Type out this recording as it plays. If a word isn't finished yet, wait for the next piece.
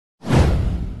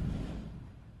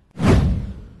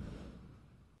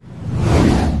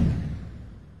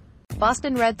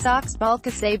Boston Red Sox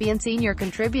KasabianSenior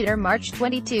contributor March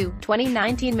 22,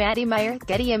 2019. Meyer,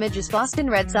 Getty ImagesBoston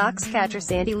Red Sox catcher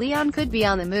Sandy Leon could be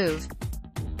on the move.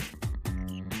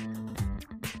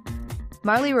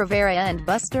 Marley Rivera and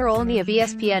Buster Olney of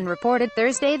ESPN reported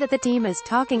Thursday that the team is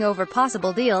talking over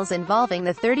possible deals involving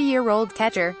the 30-year-old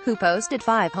catcher, who posted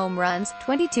 5 home runs,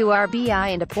 22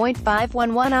 RBI and a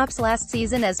 .511 OPS last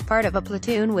season as part of a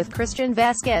platoon with Christian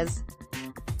Vazquez.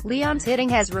 Leon's hitting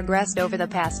has regressed over the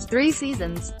past 3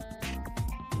 seasons.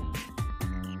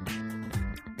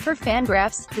 For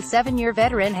FanGraphs, the 7-year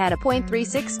veteran had a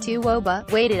 .362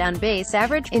 wOBA, weighted on base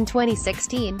average, in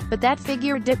 2016, but that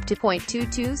figure dipped to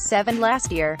 .227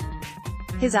 last year.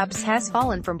 His OPS has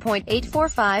fallen from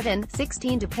 .845 in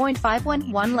 16 to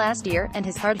 .511 last year, and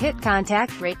his hard hit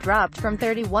contact rate dropped from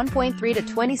 31.3 to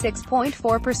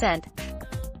 26.4%.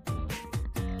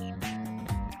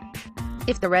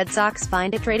 If the Red Sox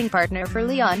find a trading partner for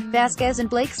Leon, Vazquez and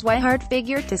Blake Swihart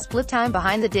figure to split time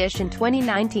behind the dish in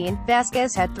 2019.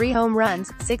 Vazquez had 3 home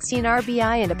runs, 16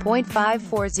 RBI and a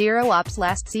 .540 OPS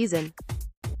last season.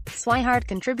 Swihart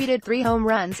contributed 3 home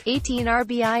runs, 18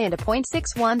 RBI and a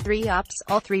 .613 OPS.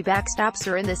 All 3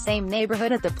 backstops are in the same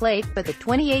neighborhood at the plate, but the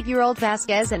 28-year-old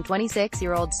Vazquez and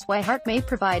 26-year-old Swihart may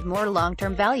provide more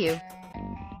long-term value.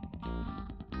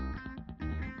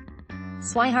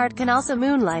 Swihart can also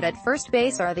moonlight at first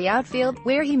base or the outfield,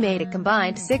 where he made a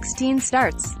combined 16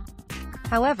 starts.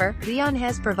 However, Leon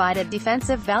has provided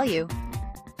defensive value.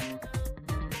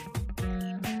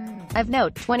 Of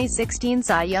note, 2016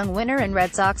 Cy Young winner and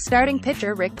Red Sox starting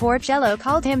pitcher Rick Porcello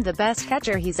called him the best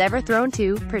catcher he's ever thrown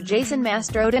to, per Jason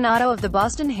Mastrodonato of the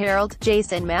Boston Herald.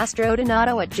 Jason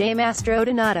Mastrodonato at J.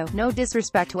 Mastrodonato: "No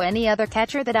disrespect to any other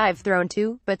catcher that I've thrown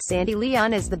to, but Sandy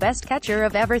Leon is the best catcher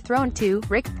I've ever thrown to."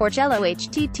 Rick Porcello,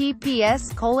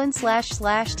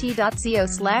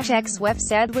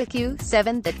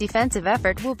 https://t.co/xwef/sadwiq7. That defensive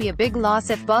effort will be a big loss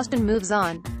if Boston moves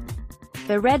on.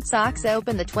 The Red Sox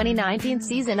open the 2019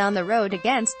 season on the road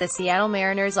against the Seattle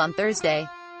Mariners on Thursday.